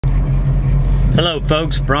Hello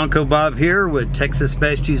folks, Bronco Bob here with Texas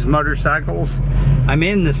Best Used Motorcycles. I'm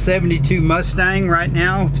in the 72 Mustang right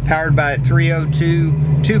now. It's powered by a 302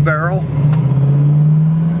 2-barrel.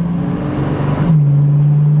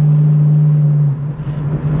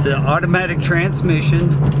 It's an automatic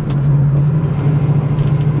transmission.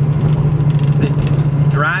 It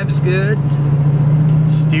drives good,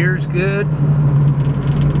 steers good,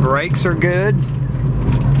 brakes are good,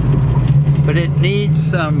 but it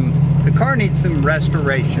needs the car needs some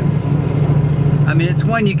restoration. I mean, it's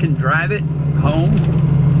one you can drive it home,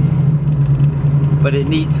 but it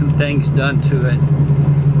needs some things done to it.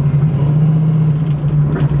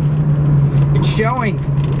 It's showing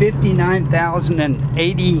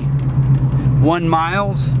 59,081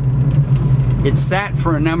 miles. It's sat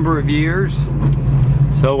for a number of years,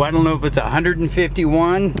 so I don't know if it's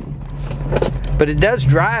 151, but it does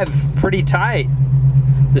drive pretty tight.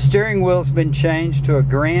 The steering wheel's been changed to a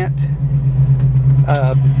Grant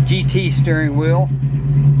GT steering wheel.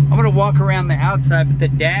 I'm going to walk around the outside, but the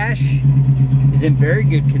dash is in very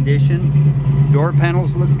good condition. Door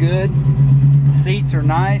panels look good. Seats are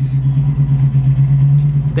nice.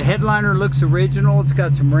 The headliner looks original. It's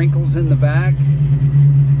got some wrinkles in the back.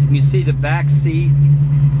 You see the back seat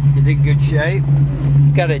is in good shape.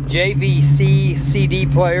 It's got a JVC CD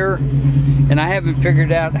player, and I haven't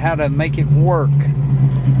figured out how to make it work.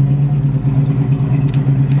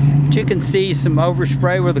 But you can see some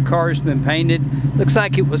overspray where the car's been painted. Looks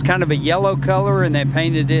like it was kind of a yellow color and they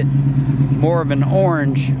painted it more of an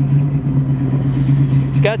orange.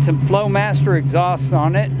 It's got some Flowmaster exhausts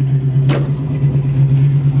on it.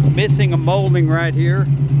 Missing a molding right here.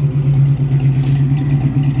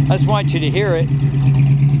 I just want you to hear it.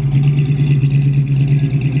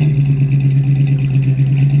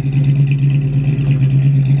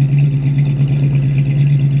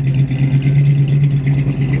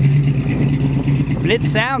 It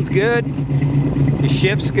sounds good. It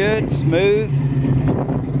shifts good, smooth.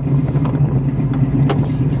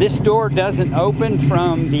 This door doesn't open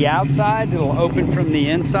from the outside, it'll open from the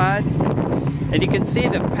inside. And you can see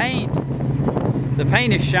the paint. The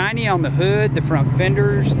paint is shiny on the hood, the front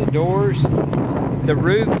fenders, the doors. The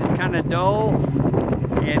roof is kind of dull,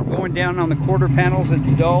 and going down on the quarter panels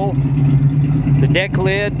it's dull. The deck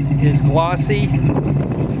lid is glossy,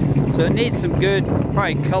 so it needs some good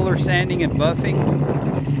probably color sanding and buffing.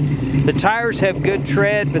 The tires have good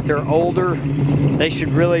tread, but they're older. They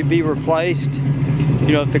should really be replaced,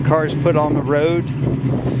 you know, if the car's put on the road.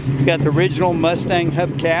 It's got the original Mustang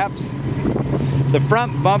hubcaps. The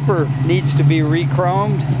front bumper needs to be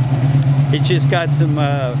re-chromed. It's just got some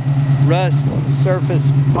rust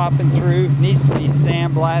surface popping through. Needs to be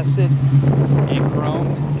sandblasted and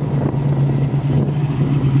chromed.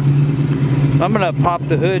 I'm gonna pop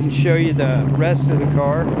the hood and show you the rest of the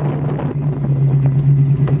car.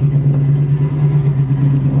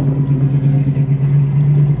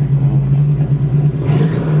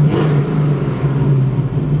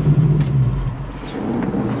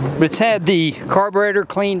 But it's had the carburetor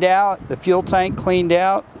cleaned out, the fuel tank cleaned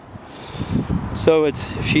out. So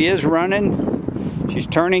she is running. She's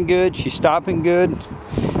turning good, she's stopping good.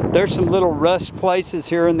 There's some little rust places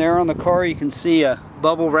here and there on the car. You can see a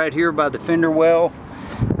bubble right here by the fender well.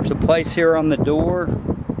 There's a place here on the door.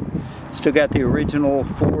 Still got the original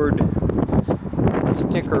Ford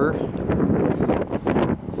sticker.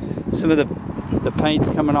 Some of the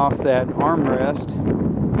paint's coming off that armrest.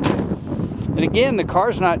 And again, the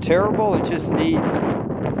car's not terrible, it just needs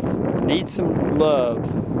some love.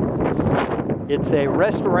 It's a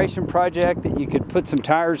restoration project that you could put some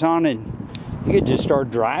tires on and you could just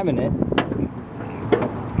start driving it.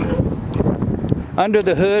 Under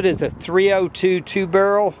the hood is a 302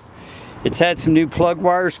 2-barrel. It's had some new plug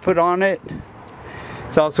wires put on it.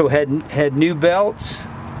 It's also had new belts,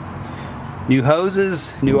 new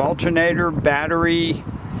hoses, new alternator, battery,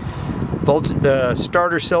 the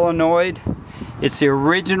starter solenoid. It's the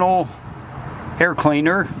original air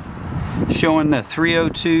cleaner, showing the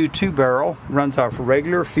 302 2-barrel. Runs off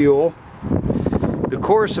regular fuel. The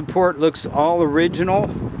core support looks all original.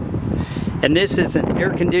 And this is an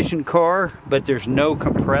air-conditioned car, but there's no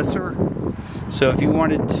compressor. So if you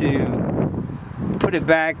wanted to put it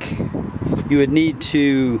back, you would need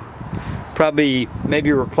to probably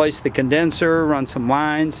maybe replace the condenser, run some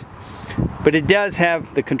lines. But it does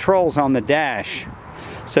have the controls on the dash.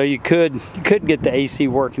 So you could get the AC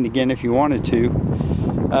working again if you wanted to.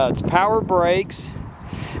 It's power brakes.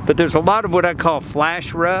 But there's a lot of what I call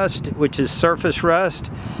flash rust, which is surface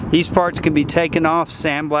rust. These parts can be taken off,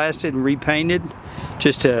 sandblasted, and repainted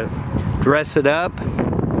just to dress it up.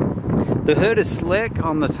 The hood is slick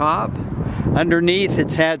on the top. Underneath,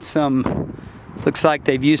 it's had some Looks like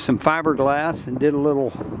they've used some fiberglass and did a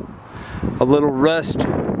little rust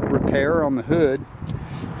repair on the hood.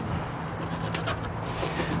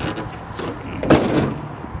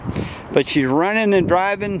 But she's running and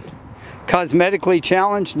driving, cosmetically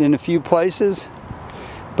challenged in a few places,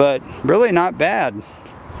 but really not bad.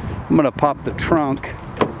 I'm gonna pop the trunk,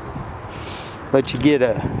 let you get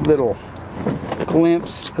a little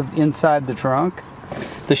glimpse of inside the trunk.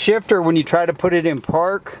 The shifter, when you try to put it in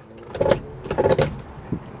park,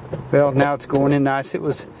 well, now it's going in nice.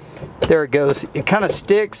 There it goes. It kind of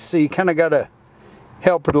sticks, so you kind of got to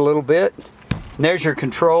help it a little bit. And there's your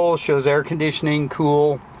control, shows air conditioning,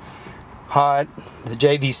 cool, hot, the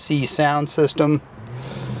JVC sound system.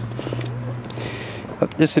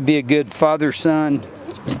 This would be a good father-son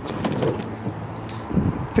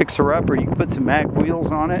fixer-upper. You can put some mag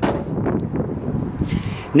wheels on it.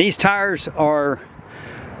 And these tires are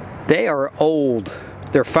old.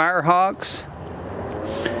 They're Firehawks.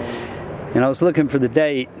 And I was looking for the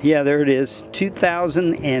date. Yeah, there it is,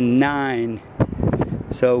 2009.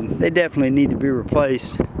 So they definitely need to be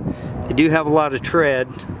replaced. They do have a lot of tread.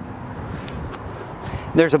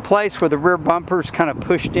 There's a place where the rear bumper's kind of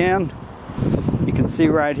pushed in. You can see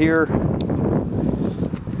right here.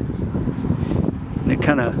 And it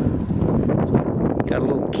kind of got a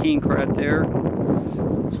little kink right there.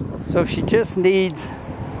 So she just needs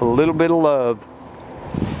a little bit of love.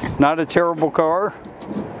 Not a terrible car.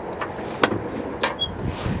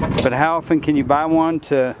 But how often can you buy one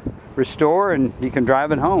to restore and you can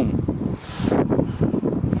drive it home?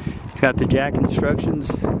 It's got the jack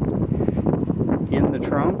instructions in the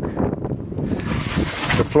trunk.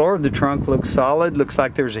 The floor of the trunk looks solid. Looks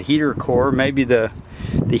like there's a heater core. Maybe the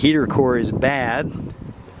heater core is bad.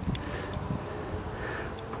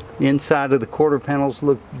 The inside of the quarter panels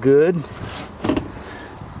look good.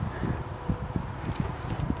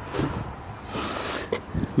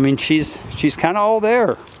 I mean, she's kind of all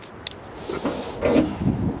there.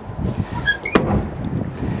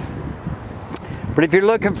 But if you're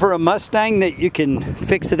looking for a Mustang that you can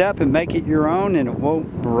fix it up and make it your own and it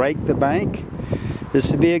won't break the bank,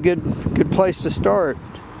 this would be a good place to start.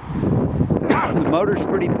 The motor's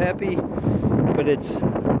pretty peppy, but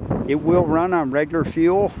it will run on regular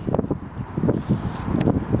fuel.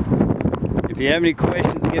 If you have any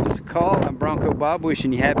questions, give us a call. I'm Bronco Bob,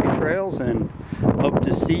 wishing you happy trails and hope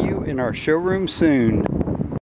to see you in our showroom soon.